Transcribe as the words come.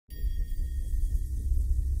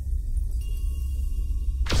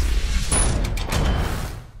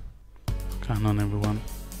going on, everyone?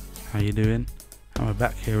 How you doing? And we're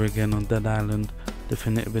back here again on Dead Island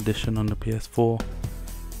Definitive Edition on the PS4,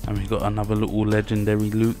 and we got another little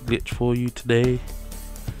legendary loot glitch for you today.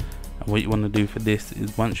 And what you want to do for this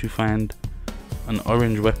is, once you find an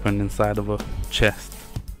orange weapon inside of a chest,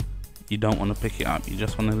 you don't want to pick it up, you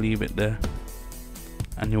just want to leave it there,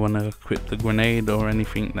 and you want to equip the grenade or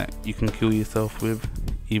anything that you can kill yourself with,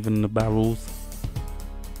 even the barrels.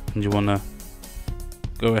 And you want to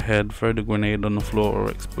go ahead, throw the grenade on the floor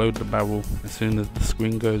or explode the barrel. As soon as the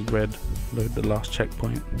screen goes red, load the last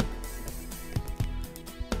checkpoint.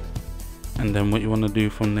 And then what you want to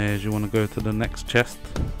do from there is you want to go to the next chest,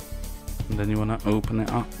 and then you want to open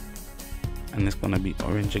it up, and it's going to be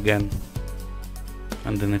orange again.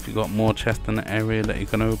 And then if you got more chests in the area that you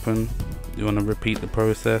can open, you want to repeat the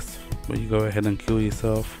process where you go ahead and kill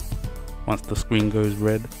yourself. Once the screen goes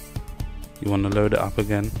red, you want to load it up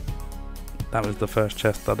again. That was the first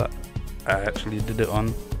chest that I actually did it on,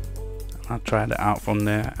 and I tried it out from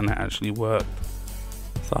there and it actually worked.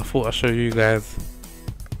 So I thought I'd show you guys.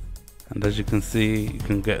 And as you can see, you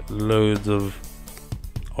can get loads of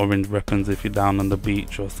orange weapons if you're down on the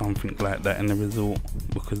beach or something like that in the resort,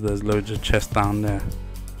 because there's loads of chests down there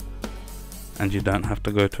and you don't have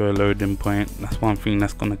to go to a loading point. That's one thing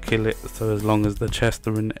that's going to kill it. So as long as the chests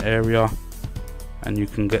are in the area and you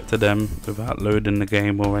can get to them without loading the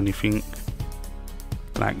game or anything,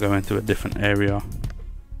 like going to a different area,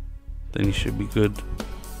 then you should be good.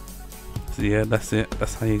 So yeah, that's it.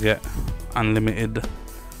 That's how you get unlimited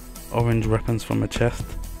orange weapons from a chest.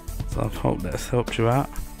 So I hope that's helped you out.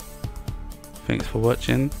 Thanks for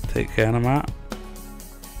watching. Take care, and I'm out.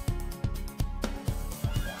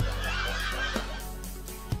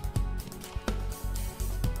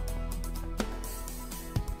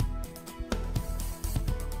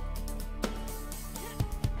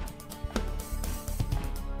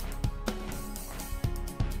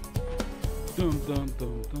 Dum dum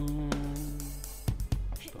dum dum.